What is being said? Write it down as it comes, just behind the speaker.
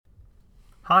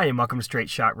Hi, and welcome to Straight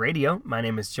Shot Radio. My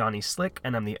name is Johnny Slick,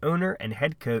 and I'm the owner and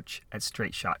head coach at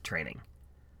Straight Shot Training.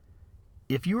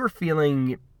 If you are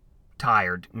feeling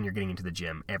tired when you're getting into the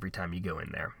gym every time you go in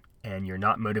there, and you're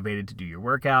not motivated to do your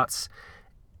workouts,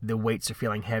 the weights are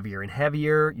feeling heavier and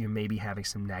heavier, you may be having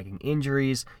some nagging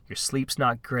injuries, your sleep's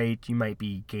not great, you might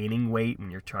be gaining weight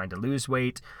when you're trying to lose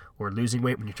weight, or losing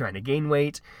weight when you're trying to gain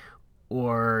weight,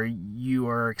 or you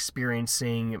are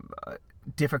experiencing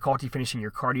difficulty finishing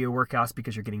your cardio workouts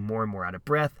because you're getting more and more out of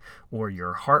breath, or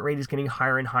your heart rate is getting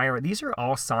higher and higher. These are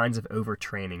all signs of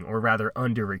overtraining, or rather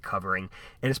under-recovering,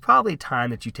 and it's probably time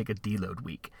that you take a deload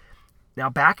week. Now,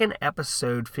 back in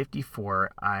episode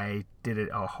 54, I did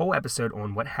a whole episode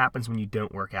on what happens when you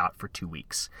don't work out for 2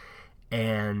 weeks.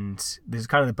 And this is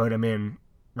kind of the boat I'm in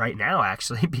right now,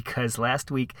 actually, because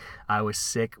last week I was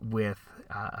sick with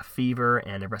a fever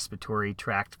and a respiratory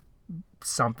tract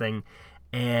something,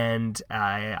 and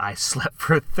I slept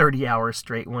for 30 hours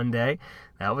straight one day.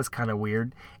 That was kind of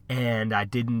weird. And I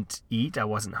didn't eat. I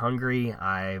wasn't hungry.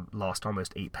 I lost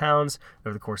almost 8 pounds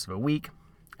over the course of a week.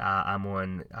 I'm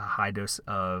on a high dose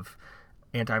of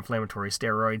anti-inflammatory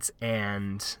steroids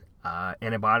and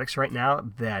antibiotics right now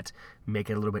that make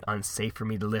it a little bit unsafe for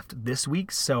me to lift this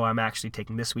week. So I'm actually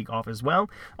taking this week off as well.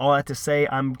 All that to say,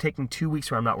 I'm taking 2 weeks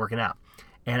where I'm not working out.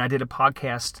 And I did a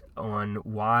podcast on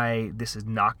why this is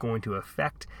not going to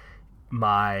affect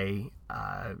my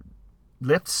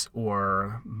lifts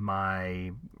or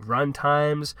my run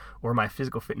times or my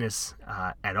physical fitness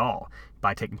at all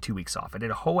by taking 2 weeks off. I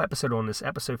did a whole episode on this,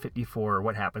 episode 54,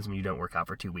 what happens when you don't work out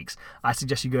for 2 weeks. I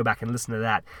suggest you go back and listen to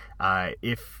that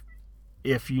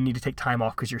if you need to take time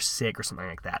off because you're sick or something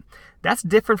like that. That's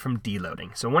different from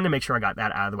deloading. So I wanted to make sure I got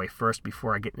that out of the way first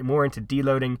before I get more into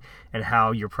deloading and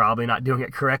how you're probably not doing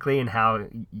it correctly and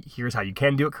here's how you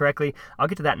can do it correctly. I'll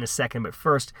get to that in a second, but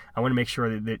first I want to make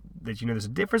sure that you know there's a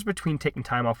difference between taking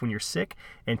time off when you're sick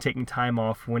and taking time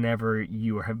off whenever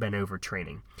you have been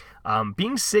overtraining.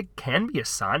 Being sick can be a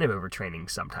sign of overtraining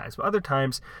sometimes, but other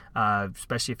times,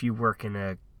 especially if you work in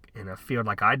a field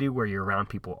like I do where you're around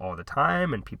people all the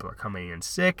time and people are coming in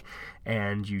sick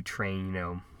and you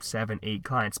train, 7, 8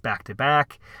 clients back to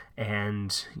back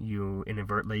and you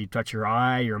inadvertently touch your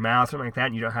eye, your mouth, something like that,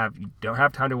 and you don't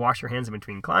have time to wash your hands in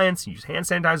between clients, you use hand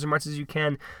sanitizer as much as you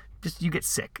can, you get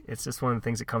sick. It's just one of the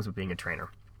things that comes with being a trainer.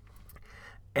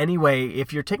 Anyway,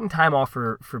 if you're taking time off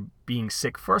for being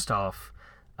sick, first off,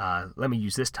 let me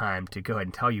use this time to go ahead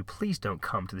and tell you, please don't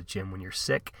come to the gym when you're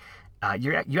sick.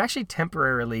 You actually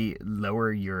temporarily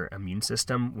lower your immune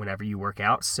system whenever you work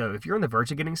out. So if you're on the verge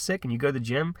of getting sick and you go to the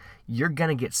gym, you're going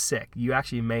to get sick. You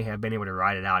actually may have been able to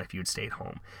ride it out if you had stayed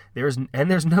home. There's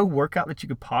no workout that you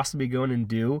could possibly go in and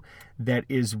do that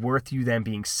is worth you then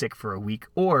being sick for a week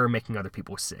or making other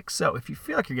people sick. So if you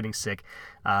feel like you're getting sick,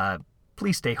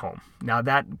 please stay home. Now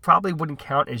that probably wouldn't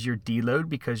count as your deload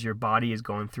because your body is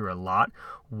going through a lot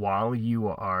while you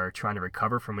are trying to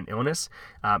recover from an illness.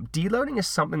 Deloading is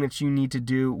something that you need to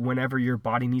do whenever your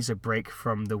body needs a break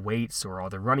from the weights or all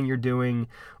the running you're doing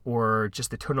or just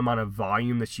the total amount of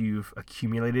volume that you've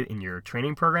accumulated in your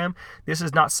training program. This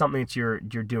is not something that you're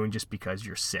doing just because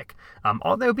you're sick.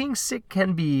 Although being sick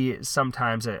can be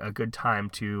sometimes a good time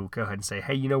to go ahead and say,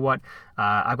 hey, you know what?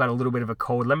 I've got a little bit of a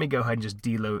cold. Let me go ahead and just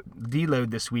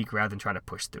deload this week rather than trying to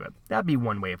push through it. That'd be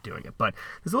one way of doing it. But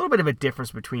there's a little bit of a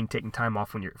difference between taking time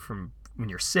off when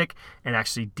you're sick and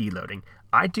actually deloading.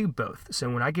 I do both. So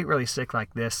when I get really sick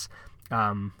like this,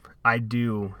 I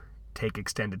do take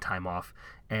extended time off,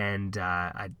 and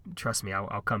trust me,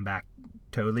 I'll come back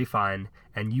totally fine,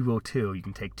 and you will too. You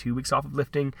can take 2 weeks off of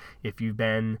lifting. If you've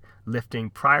been lifting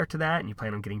prior to that and you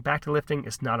plan on getting back to lifting,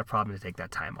 it's not a problem to take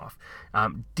that time off.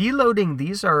 Deloading,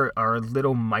 these are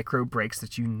little micro breaks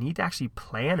that you need to actually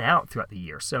plan out throughout the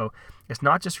year. So it's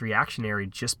not just reactionary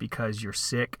just because you're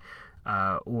sick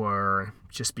or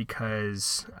just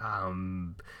because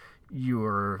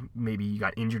you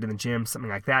got injured in the gym,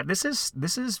 something like that. This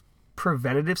is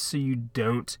preventative, so you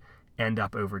don't end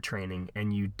up overtraining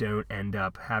and you don't end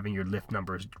up having your lift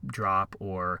numbers drop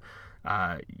or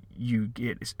you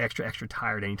get extra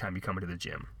tired anytime you come into the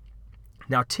gym.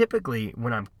 Now, typically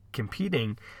when I'm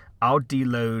competing, I'll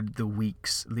deload the week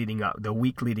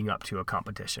leading up to a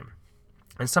competition,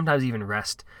 and sometimes even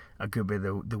rest a good bit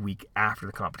of the week after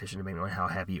the competition, depending on how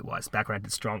heavy it was. Back when I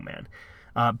did strongman.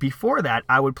 Before that,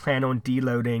 I would plan on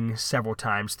deloading several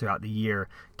times throughout the year,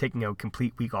 taking a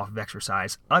complete week off of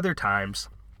exercise. Other times,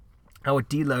 I would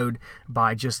deload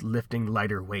by just lifting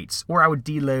lighter weights, or I would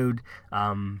deload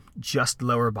just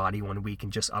lower body one week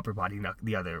and just upper body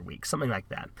the other week, something like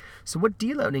that. So what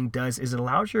deloading does is it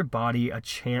allows your body a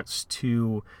chance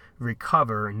to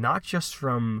recover, not just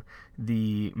from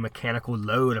the mechanical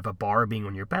load of a bar being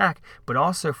on your back, but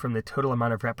also from the total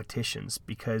amount of repetitions.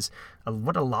 Because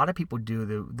what a lot of people do,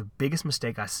 the biggest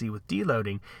mistake I see with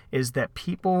deloading is that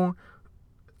people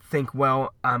think,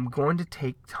 well, I'm going to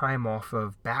take time off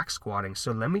of back squatting,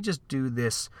 so let me just do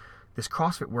this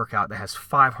CrossFit workout that has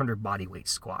 500 body weight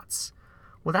squats.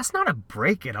 Well, that's not a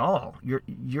break at all.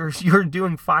 You're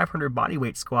doing 500 body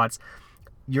weight squats.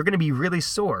 You're going to be really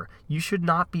sore. You should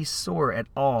not be sore at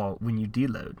all when you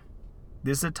deload.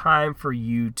 This is a time for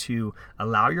you to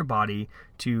allow your body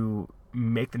to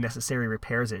make the necessary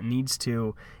repairs it needs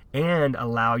to, and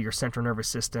allow your central nervous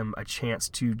system a chance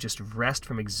to just rest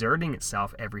from exerting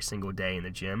itself every single day in the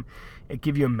gym. It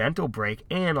give you a mental break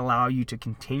and allow you to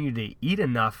continue to eat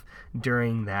enough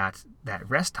during that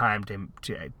rest time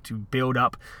to build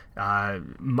up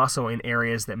muscle in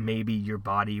areas that maybe your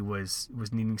body was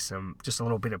needing just a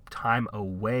little bit of time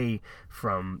away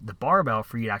from the barbell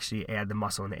for you to actually add the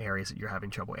muscle in the areas that you're having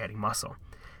trouble adding muscle.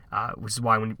 Which is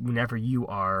why whenever you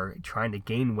are trying to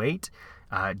gain weight,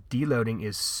 deloading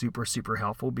is super, super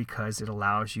helpful, because it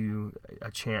allows you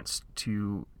a chance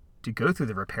to go through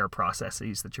the repair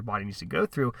processes that your body needs to go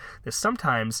through that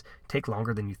sometimes take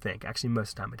longer than you think. Actually,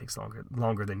 most of the time it takes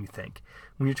longer than you think.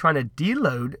 When you're trying to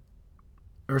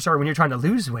when you're trying to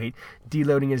lose weight,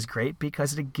 deloading is great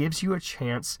because it gives you a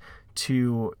chance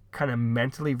to kind of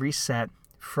mentally reset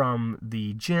from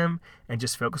the gym and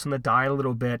just focus on the diet a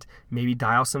little bit, maybe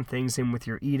dial some things in with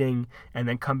your eating, and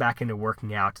then come back into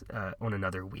working out on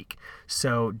another week.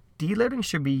 So deloading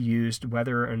should be used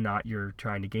whether or not you're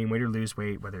trying to gain weight or lose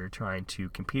weight, whether you're trying to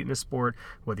compete in a sport,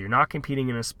 whether you're not competing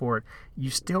in a sport. You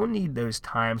still need those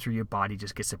times where your body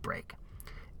just gets a break.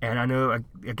 And I know,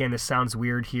 again, this sounds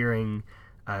weird hearing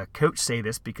a coach say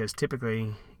this, because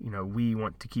typically, we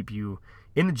want to keep you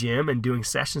in the gym and doing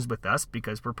sessions with us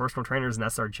because we're personal trainers and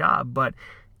that's our job. But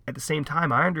at the same time,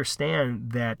 I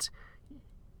understand that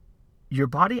your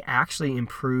body actually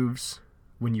improves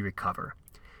when you recover.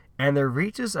 And there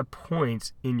reaches a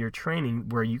point in your training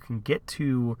where you can get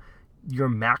to your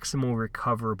maximal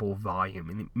recoverable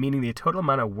volume, meaning the total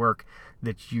amount of work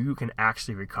that you can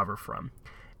actually recover from.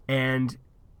 And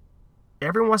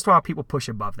every once in a while, people push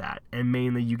above that, and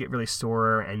mainly you get really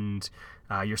sore, and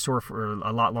you're sore for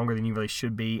a lot longer than you really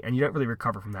should be, and you don't really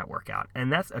recover from that workout.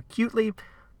 And that's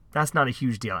not a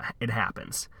huge deal. It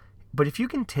happens. But if you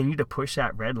continue to push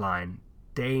that red line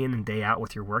day in and day out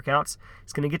with your workouts,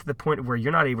 it's going to get to the point where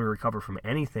you're not able to recover from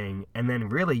anything, and then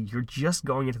really you're just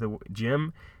going into the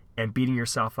gym and beating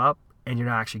yourself up, and you're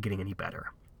not actually getting any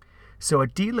better. So a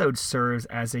deload serves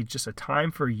as just a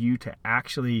time for you to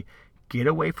actually get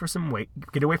away from the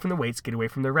weights, get away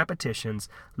from the repetitions,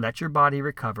 let your body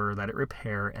recover, let it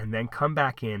repair, and then come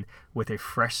back in with a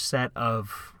fresh set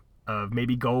of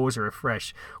maybe goals, or a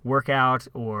fresh workout,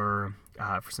 or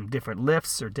for some different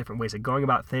lifts or different ways of going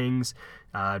about things,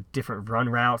 different run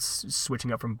routes,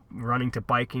 switching up from running to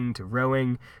biking to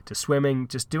rowing to swimming,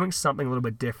 just doing something a little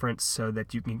bit different so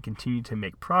that you can continue to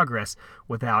make progress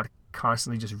without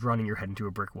constantly just running your head into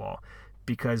a brick wall.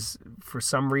 Because for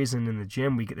some reason in the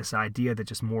gym, we get this idea that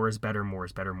just more is better, more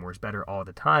is better, more is better all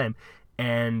the time.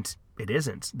 And it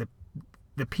isn't.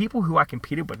 The people who I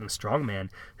competed with in strongman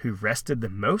who rested the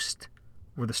most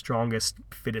were the strongest,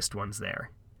 fittest ones there.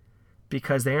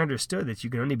 Because they understood that you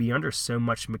can only be under so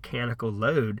much mechanical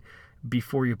load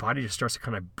before your body just starts to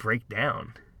kind of break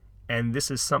down. And this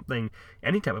is something,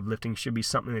 any type of lifting should be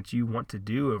something that you want to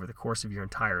do over the course of your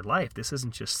entire life. This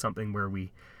isn't just something where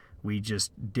we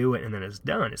just do it and then it's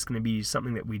done. It's going to be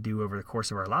something that we do over the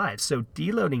course of our lives. So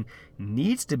deloading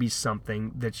needs to be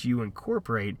something that you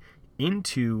incorporate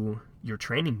into your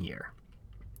training year.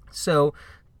 So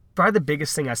probably the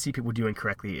biggest thing I see people do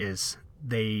incorrectly is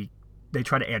they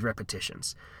try to add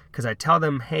repetitions. Because I tell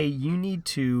them, hey, you need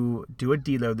to do a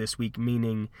deload this week,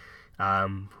 meaning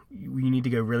you need to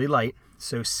go really light,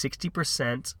 so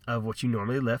 60% of what you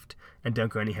normally lift, and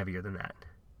don't go any heavier than that.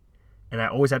 And I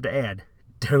always have to add,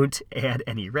 don't add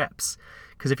any reps.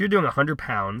 Because if you're doing 100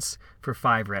 pounds for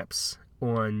 5 reps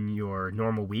on your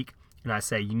normal week, and I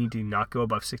say you need to not go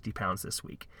above 60 pounds this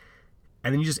week,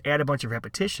 and then you just add a bunch of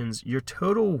repetitions, your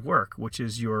total work, which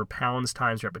is your pounds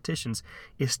times repetitions,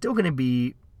 is still going to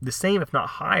be the same, if not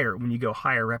higher, when you go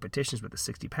higher repetitions with the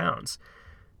 60 pounds.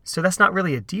 So that's not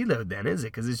really a deload then, is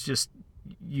it? Because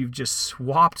you've just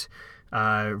swapped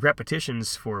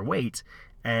repetitions for weight,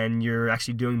 and you're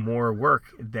actually doing more work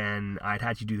than I'd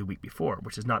had you do the week before,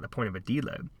 which is not the point of a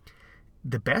deload.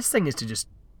 the best thing is to just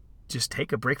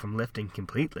take a break from lifting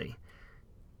completely.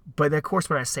 But of course,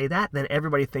 when I say that, then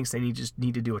everybody thinks they just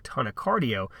need to do a ton of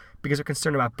cardio because they're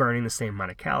concerned about burning the same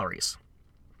amount of calories.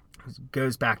 It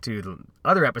goes back to the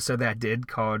other episode that I did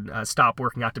called Stop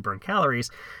Working Out to Burn Calories,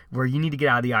 where you need to get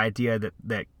out of the idea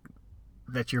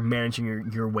that you're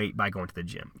managing your weight by going to the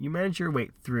gym. You manage your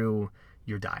weight through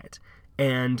your diet.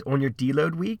 And on your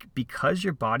deload week, because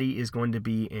your body is going to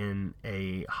be in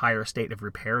a higher state of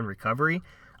repair and recovery,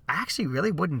 I actually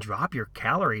really wouldn't drop your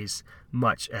calories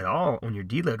much at all on your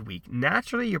deload week.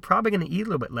 Naturally, you're probably going to eat a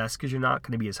little bit less because you're not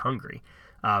going to be as hungry.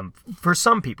 For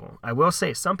some people, I will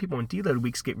say some people in deload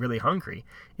weeks get really hungry,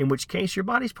 in which case your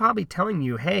body's probably telling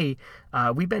you, hey,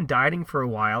 we've been dieting for a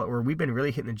while, or we've been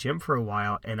really hitting the gym for a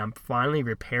while, and I'm finally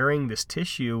repairing this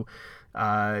tissue.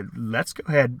 Let's go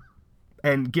ahead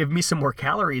and give me some more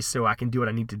calories so I can do what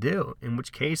I need to do, in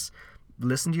which case,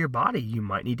 listen to your body. You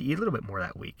might need to eat a little bit more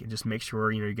that week, and just make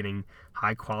sure you're getting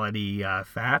high quality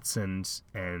fats and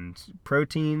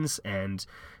proteins, and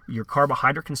your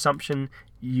carbohydrate consumption.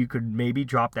 You could maybe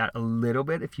drop that a little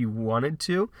bit if you wanted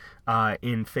to,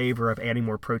 in favor of adding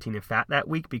more protein and fat that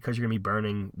week, because you're going to be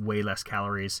burning way less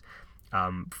calories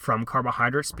from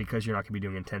carbohydrates because you're not going to be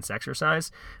doing intense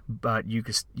exercise. But you're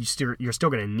still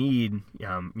going to need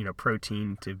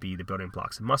protein to be the building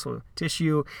blocks of muscle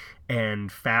tissue,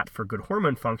 and fat for good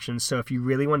hormone function. So if you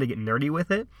really want to get nerdy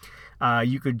with it,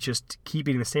 you could just keep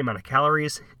eating the same amount of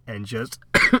calories and just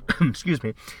excuse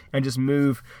me, and just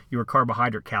move your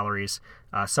carbohydrate calories,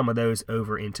 some of those,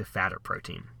 over into fat or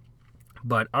protein.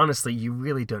 But honestly, you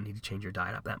really don't need to change your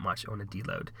diet up that much on a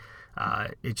deload.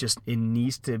 It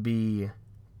needs to be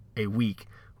a week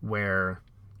where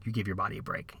you give your body a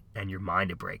break and your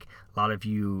mind a break. A lot of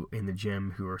you in the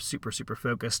gym who are super, super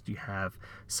focused, you have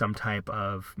some type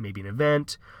of maybe an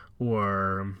event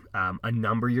or a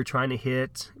number you're trying to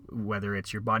hit, whether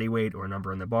it's your body weight or a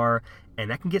number on the bar,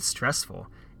 and that can get stressful.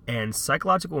 And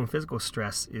psychological and physical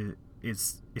stress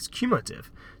is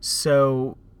cumulative.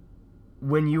 So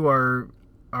when you are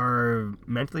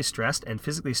mentally stressed and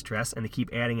physically stressed, and they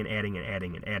keep adding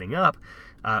up,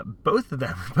 both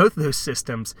of those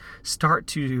systems start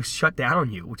to shut down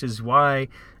on you, which is why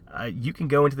you can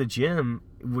go into the gym,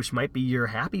 which might be your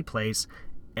happy place,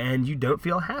 and you don't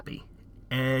feel happy.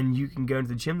 And you can go into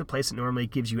the gym, the place that normally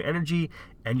gives you energy,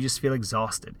 and you just feel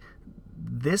exhausted.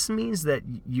 This means that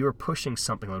you're pushing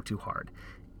something a little too hard.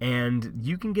 And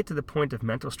you can get to the point of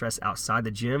mental stress outside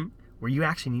the gym where you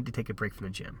actually need to take a break from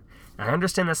the gym. And I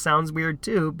understand that sounds weird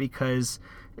too, because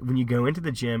when you go into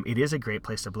the gym, it is a great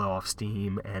place to blow off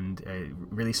steam and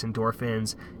release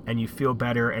endorphins, and you feel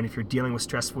better. And if you're dealing with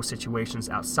stressful situations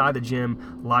outside the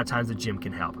gym, a lot of times the gym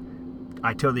can help.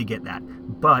 I totally get that.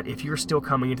 But if you're still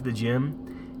coming into the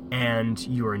gym and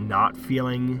you are not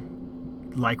feeling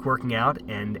like working out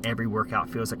and every workout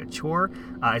feels like a chore,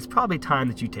 it's probably time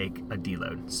that you take a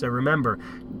deload. So remember,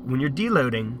 when you're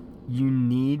deloading, you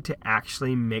need to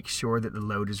actually make sure that the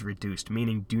load is reduced,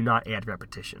 meaning do not add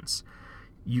repetitions.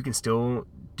 You can still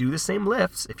do the same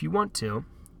lifts if you want to,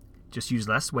 just use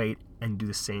less weight and do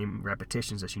the same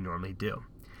repetitions as you normally do.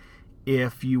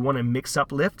 If you want to mix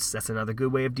up lifts, that's another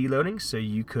good way of deloading. So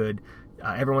you could,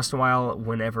 every once in a while,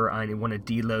 whenever I want to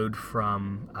deload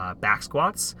from back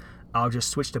squats, I'll just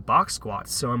switch to box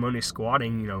squats. So I'm only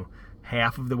squatting,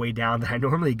 half of the way down that I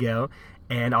normally go,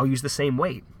 and I'll use the same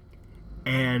weight.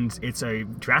 And it's a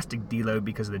drastic deload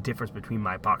because of the difference between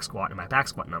my box squat and my back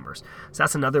squat numbers. So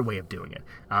that's another way of doing it.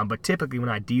 But typically when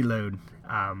I deload,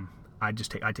 I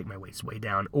take my weights way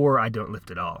down, or I don't lift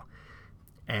at all.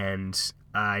 And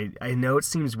I know it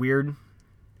seems weird,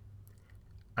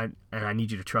 and I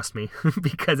need you to trust me,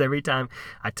 because every time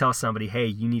I tell somebody, hey,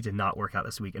 you need to not work out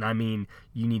this week, and I mean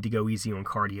you need to go easy on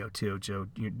cardio too, Joe.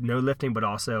 No lifting, but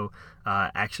also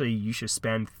actually you should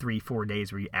spend 3-4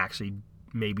 days where you actually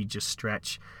maybe just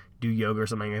stretch, do yoga or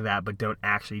something like that, but don't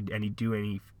actually do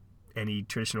any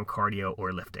traditional cardio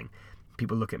or lifting.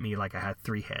 People look at me like I have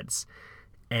 3 heads,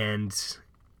 and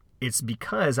it's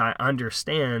because I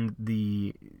understand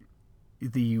the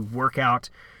workout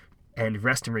and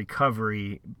rest and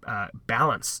recovery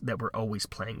balance that we're always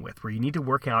playing with, where you need to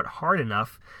work out hard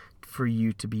enough for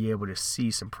you to be able to see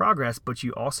some progress, but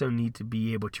you also need to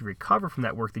be able to recover from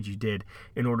that work that you did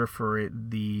in order for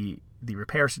the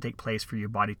repairs to take place for your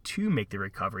body to make the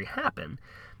recovery happen.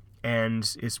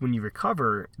 And it's when you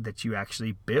recover that you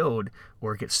actually build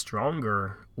or get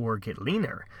stronger or get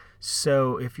leaner.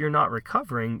 So if you're not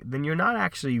recovering, then you're not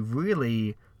actually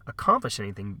really accomplishing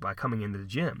anything by coming into the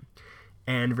gym.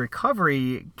 And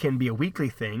recovery can be a weekly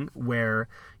thing where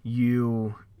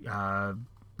you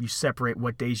You separate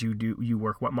what days you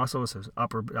work what muscles, so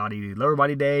upper body, lower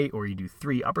body day, or you do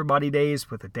 3 upper body days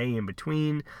with a day in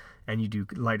between, and you do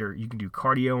lighter. You can do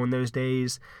cardio on those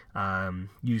days.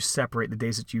 You separate the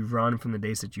days that you run from the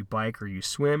days that you bike or you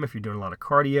swim if you're doing a lot of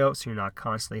cardio, so you're not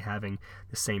constantly having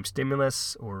the same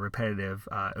stimulus or repetitive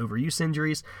overuse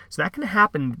injuries. So that can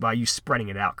happen by you spreading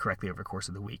it out correctly over the course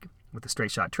of the week. With the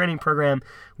Straight Shot training program,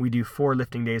 we do 4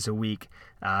 lifting days a week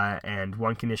and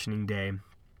 1 conditioning day.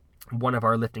 One of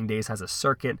our lifting days has a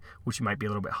circuit, which might be a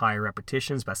little bit higher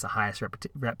repetitions, but that's the highest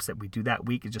reps that we do that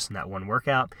week is just in that one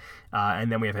workout. And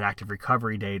then we have an active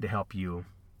recovery day to help you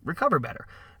recover better.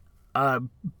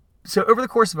 So over the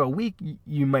course of a week,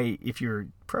 you may, if your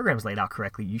program's laid out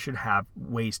correctly, you should have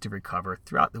ways to recover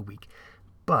throughout the week.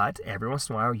 But every once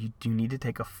in a while, you do need to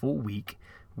take a full week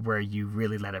where you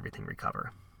really let everything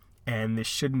recover. And this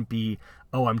shouldn't be,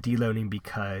 oh, I'm deloading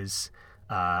because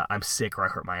I'm sick or I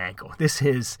hurt my ankle. This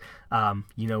is,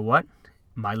 you know what?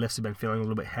 My lifts have been feeling a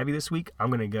little bit heavy this week. I'm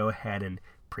going to go ahead and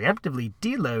preemptively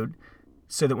deload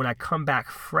so that when I come back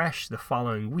fresh the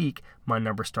following week, my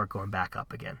numbers start going back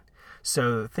up again.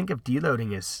 So think of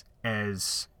deloading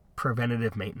as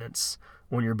preventative maintenance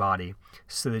on your body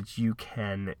so that you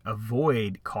can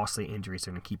avoid costly injuries that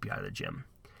are going to keep you out of the gym.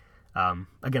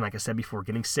 Again, like I said before,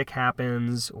 getting sick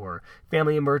happens, or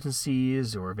family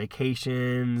emergencies, or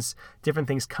vacations, different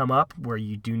things come up where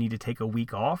you do need to take a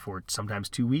week off, or sometimes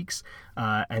 2 weeks,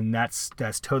 and that's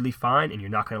totally fine, and you're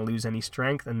not going to lose any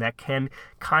strength, and that can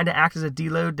kind of act as a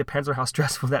deload, depends on how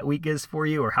stressful that week is for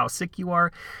you or how sick you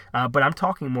are, but I'm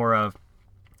talking more of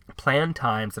plan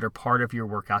times that are part of your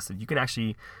workouts that you can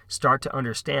actually start to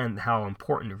understand how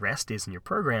important rest is in your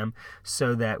program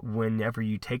so that whenever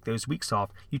you take those weeks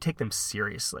off, you take them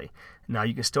seriously. Now,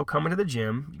 you can still come into the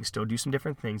gym, you can still do some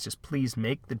different things, just please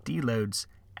make the deloads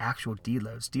actual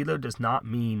deloads. Deload does not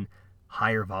mean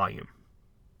higher volume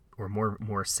or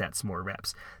more sets, more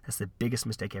reps. That's the biggest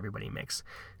mistake everybody makes.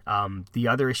 The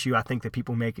other issue I think that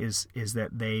people make is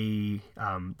that they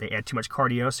add too much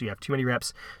cardio, so you have too many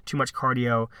reps, too much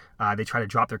cardio. They try to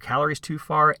drop their calories too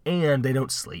far, and they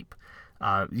don't sleep.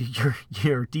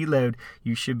 Your deload,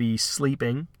 you should be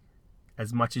sleeping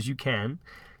as much as you can.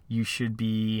 You should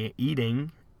be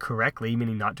eating correctly,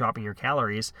 meaning not dropping your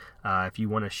calories. If you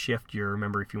want to shift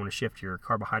your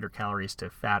carbohydrate calories to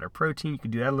fat or protein, you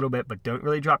can do that a little bit, but don't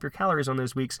really drop your calories on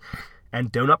those weeks,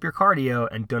 and don't up your cardio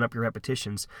and don't up your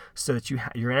repetitions, so that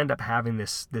you end up having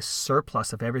this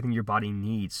surplus of everything your body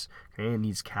needs. Okay? It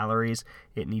needs calories,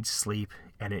 it needs sleep,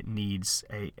 and it needs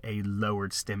a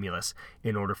lowered stimulus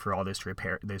in order for all those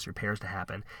repairs to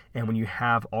happen. And when you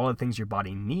have all the things your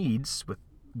body needs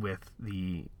with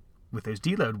those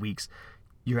deload weeks,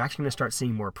 you're actually going to start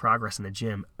seeing more progress in the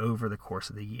gym over the course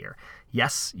of the year.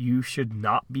 Yes, you should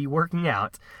not be working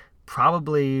out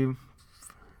probably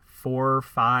 4,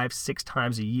 5, 6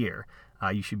 times a year.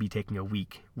 You should be taking a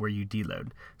week where you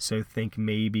deload. So think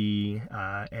maybe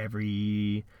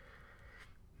every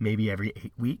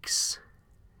 8 weeks,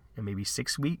 and maybe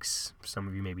 6 weeks. Some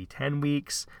of you maybe 10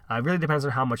 weeks. It really depends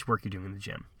on how much work you're doing in the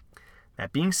gym.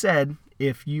 That being said,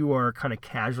 if you are kind of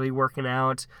casually working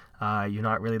out, you're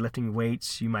not really lifting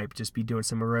weights, you might just be doing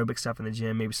some aerobic stuff in the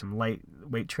gym, maybe some light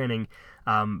weight training.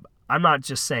 I'm not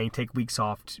just saying take weeks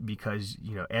off because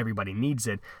everybody needs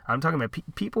it. I'm talking about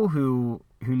people who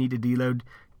need to deload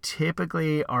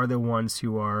typically are the ones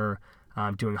who are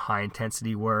doing high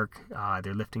intensity work.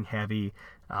 They're lifting heavy,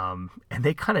 and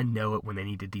they kind of know it when they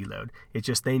need to deload. It's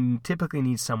just they typically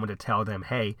need someone to tell them,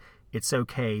 hey, it's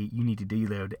okay, you need to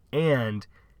deload, and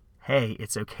hey,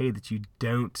 it's okay that you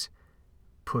don't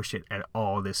push it at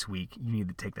all this week. You need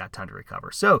to take that time to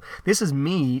recover. So this is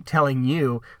me telling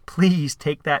you, please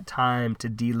take that time to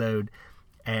deload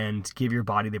and give your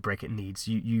body the break it needs.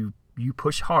 You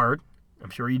push hard. I'm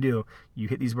sure you do. You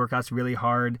hit these workouts really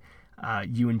hard.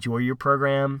 You enjoy your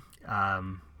program.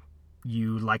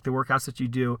 You like the workouts that you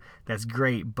do. That's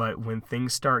great. But when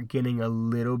things start getting a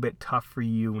little bit tough for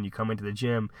you when you come into the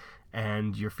gym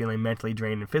and you're feeling mentally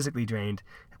drained and physically drained,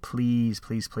 please,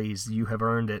 please, please, you have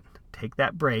earned it. Take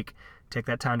that break. Take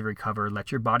that time to recover. Let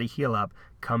your body heal up.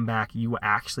 Come back. You will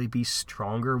actually be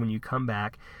stronger when you come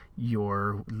back.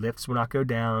 Your lifts will not go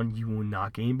down. You will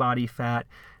not gain body fat.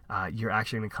 You're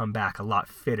actually going to come back a lot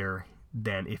fitter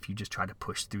than if you just try to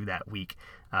push through that week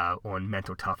on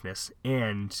mental toughness,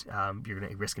 and you're going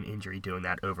to risk an injury doing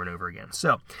that over and over again.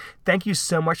 So thank you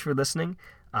so much for listening.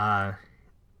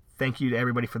 Thank you to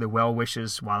everybody for the well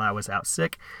wishes while I was out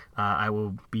sick. I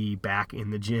will be back in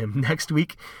the gym next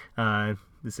week.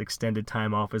 This extended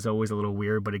time off is always a little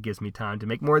weird, but it gives me time to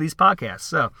make more of these podcasts.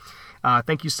 So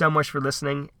thank you so much for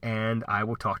listening, and I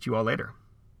will talk to you all later.